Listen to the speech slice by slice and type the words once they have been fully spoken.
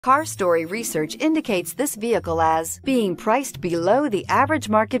Car Story research indicates this vehicle as being priced below the average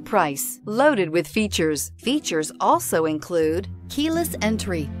market price, loaded with features. Features also include keyless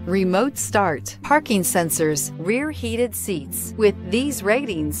entry, remote start, parking sensors, rear heated seats. With these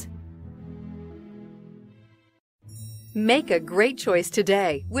ratings, make a great choice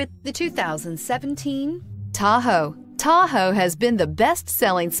today with the 2017 Tahoe. Tahoe has been the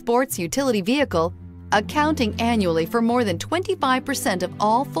best-selling sports utility vehicle, accounting annually for more than 25% of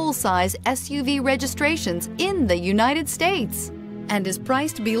all full-size SUV registrations in the United States, and is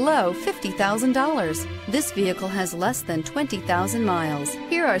priced below $50,000. This vehicle has less than 20,000 miles.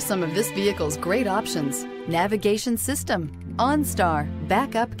 Here are some of this vehicle's great options: navigation system, OnStar,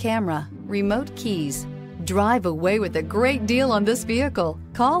 backup camera, remote keys. Drive away with a great deal on this vehicle.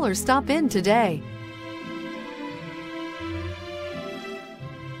 Call or stop in today.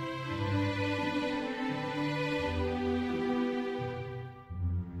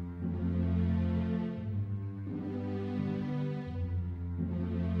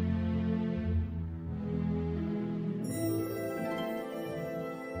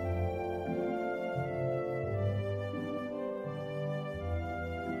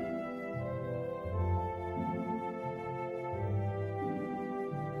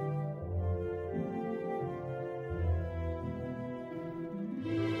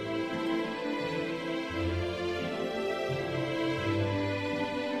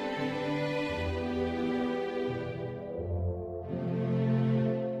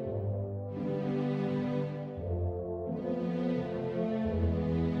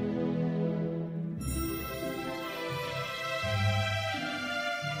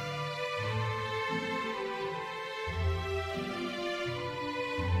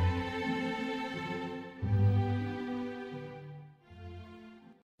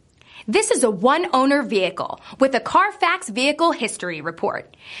 This is a one-owner vehicle with a Carfax Vehicle History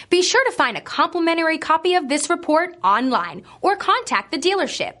Report. Be sure to find a complimentary copy of this report online or contact the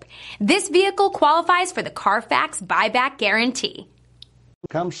dealership. This vehicle qualifies for the Carfax Buyback Guarantee.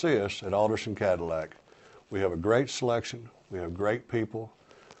 Come see us at Alderson Cadillac. We have a great selection. We have great people.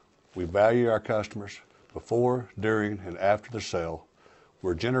 We value our customers before, during, and after the sale.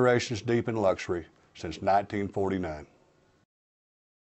 We're generations deep in luxury since 1949.